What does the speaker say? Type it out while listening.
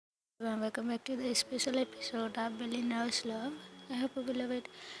And welcome back to the special episode of Billionaire's Love. I hope you will love it.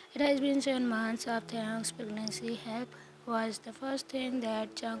 It has been 7 months of Taehyung's pregnancy. Help was the first thing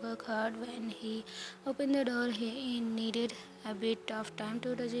that Jungkook heard when he opened the door. He needed a bit of time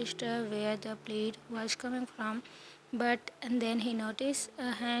to register where the bleed was coming from. But and then he noticed a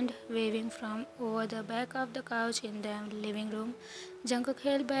hand waving from over the back of the couch in the living room. Jungkook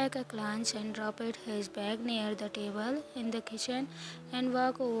held back a glance and dropped his bag near the table in the kitchen and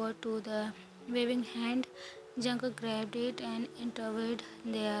walked over to the waving hand. Jungkook grabbed it and intertwined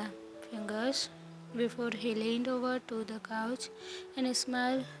their fingers before he leaned over to the couch and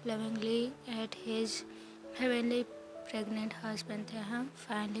smiled lovingly at his heavenly pregnant husband. Taehyung,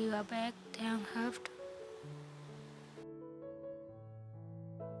 finally you are back, Taehyung huffed.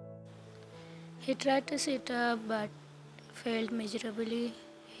 He tried to sit up but failed miserably.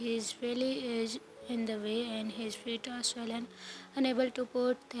 His belly is in the way and his feet are swollen. Unable to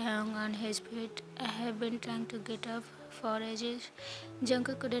put Taehyung on his feet, I have been trying to get up for ages.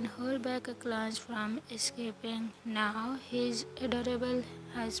 Jungkook couldn't hold back a glance from escaping. Now his adorable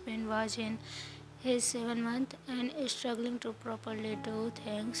husband was in his 7th month and struggling to properly do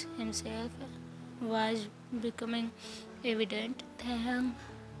things himself was becoming evident.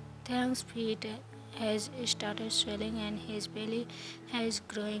 Taehyung's feet has started swelling and his belly has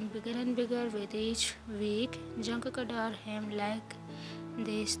growing bigger and bigger with each week. Jungkook adored him like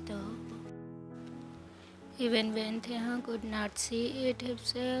this though. Even when Taehyung could not see it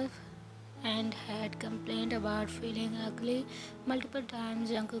himself and had complained about feeling ugly multiple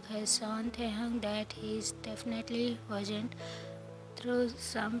times, Jungkook has shown Taehyung that he definitely wasn't. Through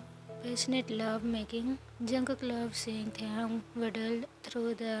some passionate love making, Jungkook loved seeing Taehyung waddle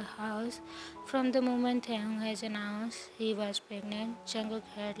through the house. From the moment Taehyung has announced he was pregnant, Jungkook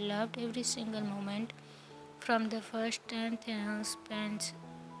had loved every single moment. From the first time Taehyung's pants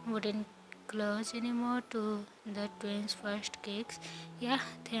wouldn't close anymore to the twins' first cakes. Yeah,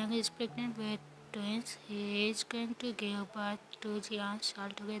 Taehyung is pregnant with twins. He is going to give birth to giants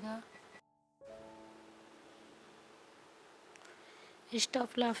altogether.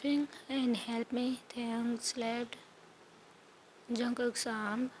 Stop laughing and help me, Taehyung slapped Jungkook's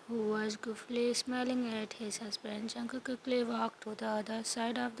arm, who was goofily smiling at his husband. Jungkook quickly walked to the other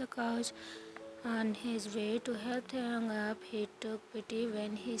side of the couch. On his way to help Taehyung up, he took pity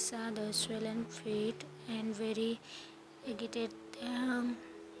when he saw the swollen feet and very agitated Taehyung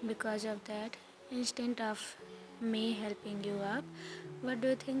because of that. Instead of me helping you up, what do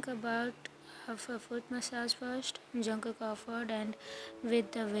you think about a foot massage first? Jungkook offered, and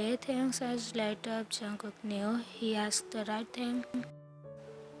with the way Taehyung's eyes light up, Jungkook knew he asked the right thing.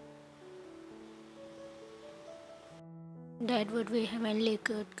 That would be heavenly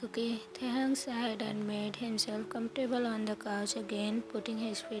good, Cookie. Taehyung sighed and made himself comfortable on the couch again, putting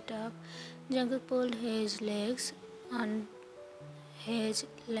his feet up. Jungkook pulled his legs on his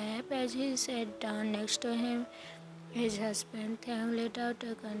lap as he sat down next to him. His husband. Taehyung let out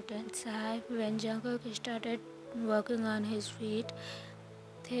a content sigh when Jungkook started working on his feet.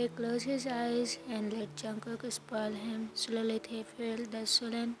 Tae closed his eyes and let Jungkook spoil him. Slowly Tae felt the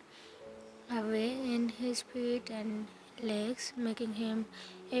swollen away in his feet and legs, making him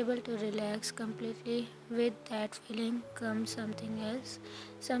able to relax completely. With that feeling comes something else,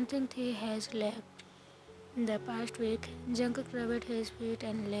 something Tae has lacked. The past week, Jungkook rubbed his feet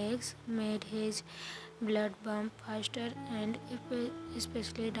and legs, made his blood pump faster and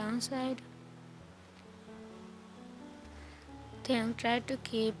especially downside. Taehyung tried to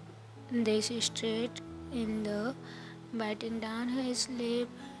keep this straight in the biting down his lip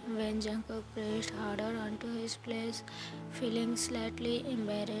when Jungkook pressed harder onto his place, feeling slightly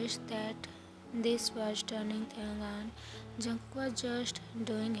embarrassed that this was turning Taehyung on. Jungkook was just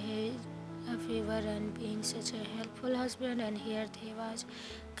doing his a favor and being such a helpful husband, and here he was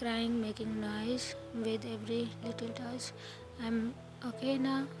crying, making noise with every little touch. I'm okay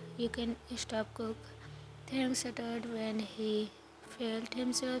now, you can stop, Cook. Taehyung stuttered when he felt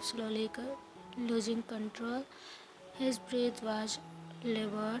himself slowly losing control. His breath was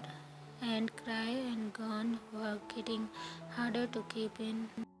labored, and cry and gone were getting harder to keep in.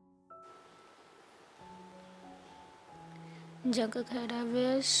 Jungkook had a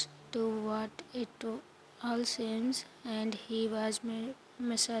wish to what it all seems, and he was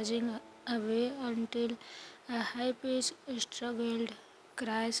massaging away until a high-pitched, struggled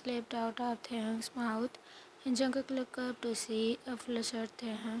cry slipped out of Taehyung's mouth. And Jungkook looked up to see a flustered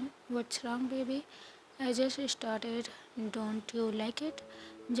Taehyung. What's wrong, baby? I just started. Don't you like it?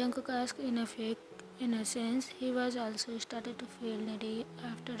 Jungkook asked in a fake innocence. He was also started to feel needy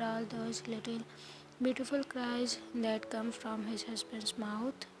after all those little beautiful cries that come from his husband's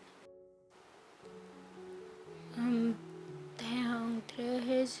mouth. Um, Taehyung threw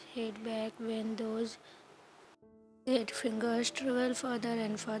his head back when those eight fingers travel further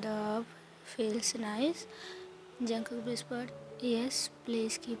and further up. Feels nice? Jungkook whispered. Yes,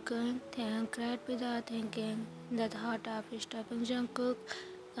 please keep going. Taehyung cried without thinking. The thought of stopping Jungkook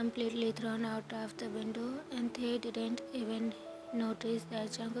completely thrown out of the window, and they didn't even notice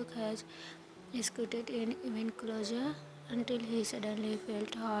that Jungkook has scooted in even closer until he suddenly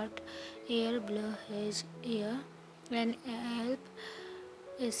felt hot air blow his ear. An yelp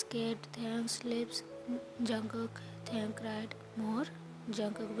escaped Taehyung's lips. Jungkook, Taehyung cried. More?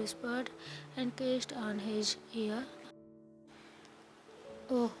 Jungkook whispered and kissed on his ear.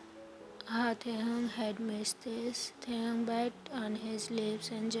 Oh, Taehyung had missed this. Taehyung bit on his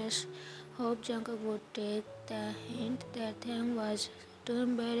lips and just hoped Jungkook would take the hint that Taehyung was too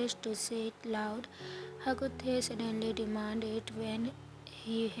embarrassed to say it loud. How could they suddenly demand it when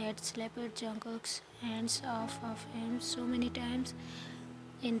he had slapped Jungkook's hands off of him so many times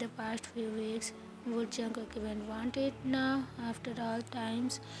in the past few weeks? Would Jungkook even want it now? After all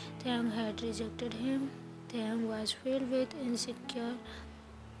times Taehyung had rejected him, Taehyung was filled with insecure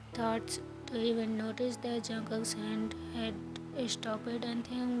thoughts to even notice that Jungkook's hand had stopped and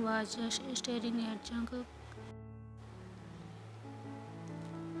Taehyung was just staring at Jungkook.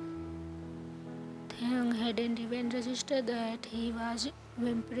 Taehyung hadn't even registered that he was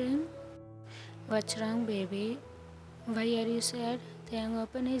whimpering. What's wrong, baby? Why are you sad? Taehyung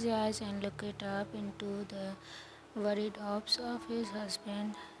opened his eyes and looked up into the worried orbs of his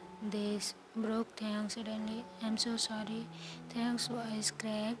husband. This broke Taehyung suddenly. I'm so sorry. Taehyung's voice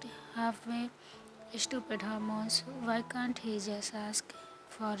cracked halfway. Stupid hormones. Why can't he just ask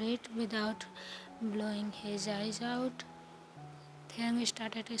for it without blowing his eyes out? Taehyung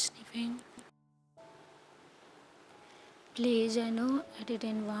started sniffing. Please, I know I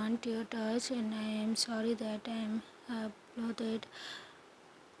didn't want your touch and I am sorry that I am a bloated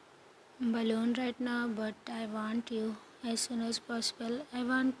balloon right now, but I want you as soon as possible. I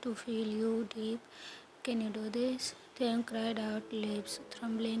want to feel you deep. Can you do this? Taehyung cried out, lips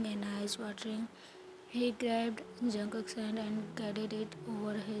trembling and eyes watering. He grabbed Jungkook's hand and guided it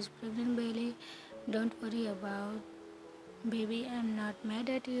over his pregnant belly. Don't worry about baby, I'm not mad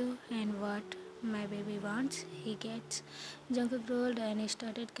at you, and what my baby wants, he gets. Jungkook rolled and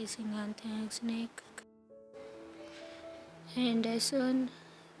started kissing on Taehyung's neck. And as soon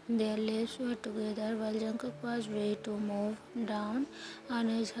their lips were together while Jungkook was ready to move down on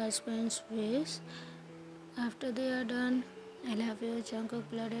his husband's waist. After they are done, I love you, Jungkook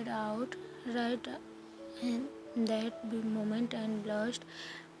blurted out right in that moment and blushed,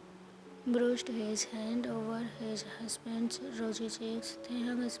 brushed his hand over his husband's rosy cheeks.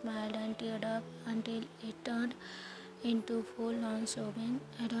 Taehyung smiled and teared up until it turned into full-on sobbing.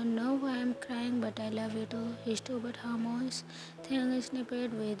 I don't know why I'm crying, but I love you too. Stupid hormones. Taehyung snipped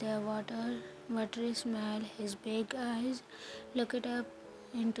with a watery smile. His big eyes looked up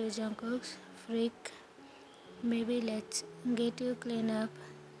into Jungkook's freak. Maybe let's get you clean up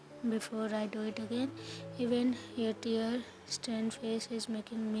before I do it again. Even your tear-stained face is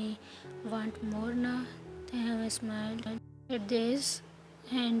making me want more now. Taehyung smiled at this,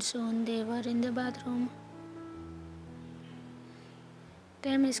 and soon they were in the bathroom.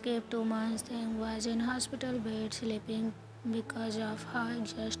 Time escaped 2 months. Taehyung was in hospital bed sleeping because of how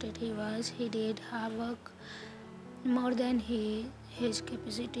exhausted he was. He did havoc more than his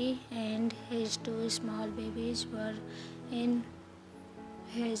capacity, and his two small babies were in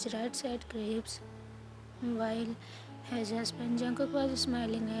his right side cribs, while his husband Jungkook was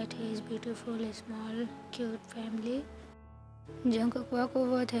smiling at his beautiful, small, cute family. Jungkook walked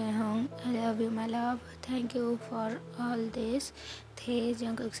over Taehyung. I love you, my love. Thank you for all this.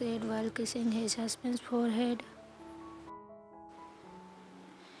 Jungkook said while kissing his husband's forehead.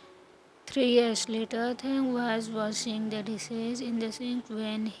 3 years later, Taehyung was washing the dishes in the sink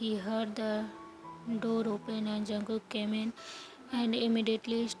when he heard the door open and Jungkook came in and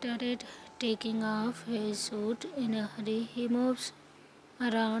immediately started taking off his suit in a hurry. He moves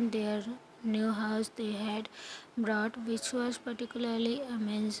around their new house they had bought, which was particularly a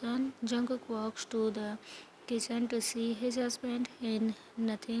mansion. Jungkook walks to the kitchen to see his husband in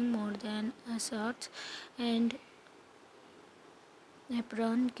nothing more than a shorts and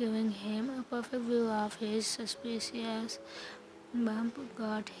apron, giving him a perfect view of his suspicious bump.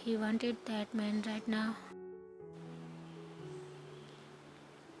 God, he wanted that man right now.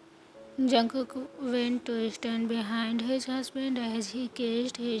 Jungkook went to stand behind his husband as he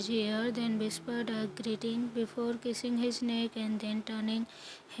kissed his ear, then whispered a greeting before kissing his neck and then turning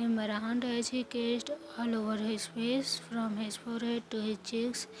him around as he kissed all over his face, from his forehead to his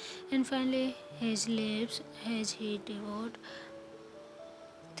cheeks, and finally his lips as he devoured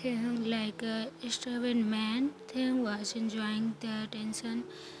Taehyung like a starving man. Taehyung was enjoying the attention.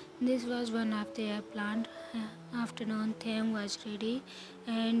 This was one of their planned afternoon. Taehyung was ready,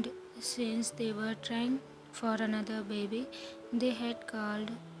 and since they were trying for another baby, they had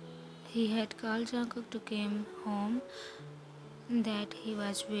called. He had called Jungkook to come home. That he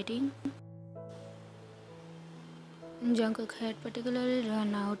was waiting. Jungkook had particularly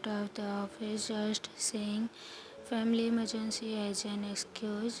run out of the office just saying family emergency as an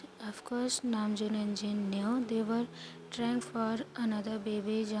excuse. Of course, Namjoon and Jin knew they were trying for another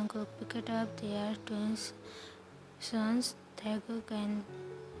baby. Jungkook picked up their twins sons, Taekook and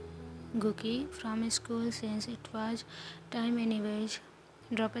Gookie, from school since it was time anyways.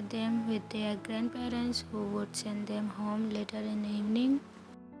 Dropped them with their grandparents who would send them home later in the evening.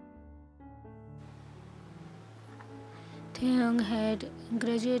 Taehyung had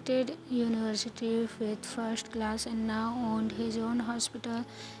graduated university with first class and now owned his own hospital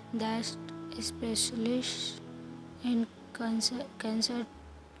that specialized in cancer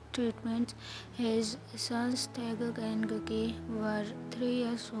treatments. His sons Taekook and Gookie were 3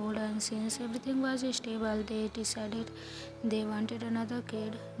 years old, and since everything was stable, they decided they wanted another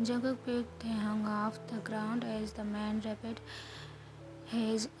kid. Jungkook picked Taehyung off the ground as the man wrapped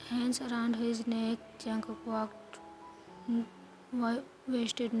his hands around his neck. Jungkook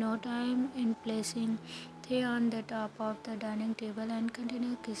wasted no time in placing Tae on the top of the dining table and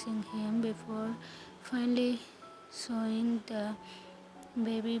continued kissing him before finally showing the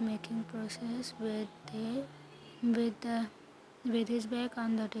baby making process with his back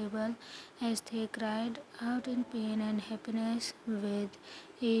on the table as they cried out in pain and happiness with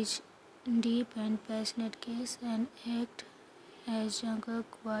each deep and passionate kiss and act as Jungkook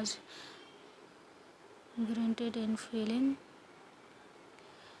was grunted in feeling.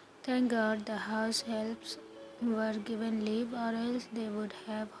 Thank God the house helps were given leave, or else they would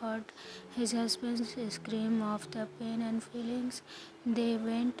have heard his husband's scream of the pain and feelings. They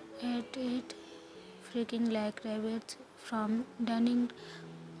went at it, freaking like rabbits, from dining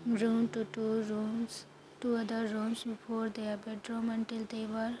room to two other rooms before their bedroom until they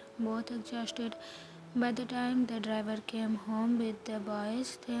were both exhausted. By the time the driver came home with the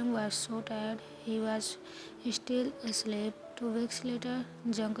boys, Taehyung was so tired he was still asleep. 2 weeks later,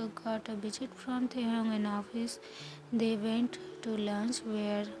 Jungkook got a visit from Taehyung in office. They went to lunch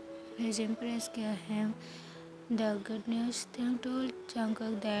where his empress gave him the good news. Taehyung told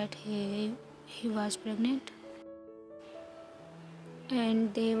Jungkook that he was pregnant,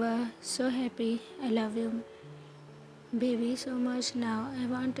 and they were so happy. I love you, baby, so much now. I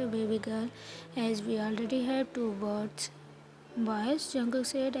want a baby girl as we already have 2 boys. Jungkook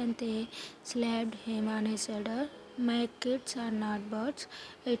said, and they slapped him on his shoulder. My kids are not birds.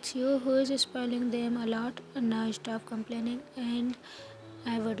 It's you who is spoiling them a lot. Now stop complaining, and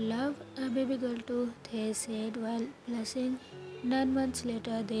I would love a baby girl too, they said while blushing. 9 months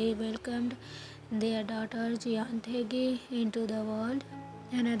later, they welcomed their daughter Jian Thegi into the world.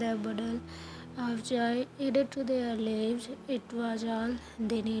 Another bundle of joy added to their lives. It was all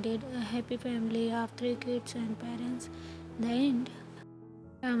they needed, a happy family of 3 kids and parents. The end.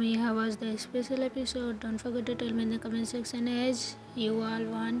 Tell me, how was the special episode? Don't forget to tell me in the comment section, as you all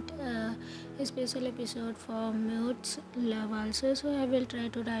want a special episode for Mute's Love also. So I will try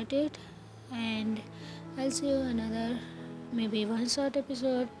to write it, and I'll see you another maybe one short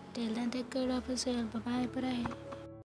episode. Till then, take care of yourself. Bye bye.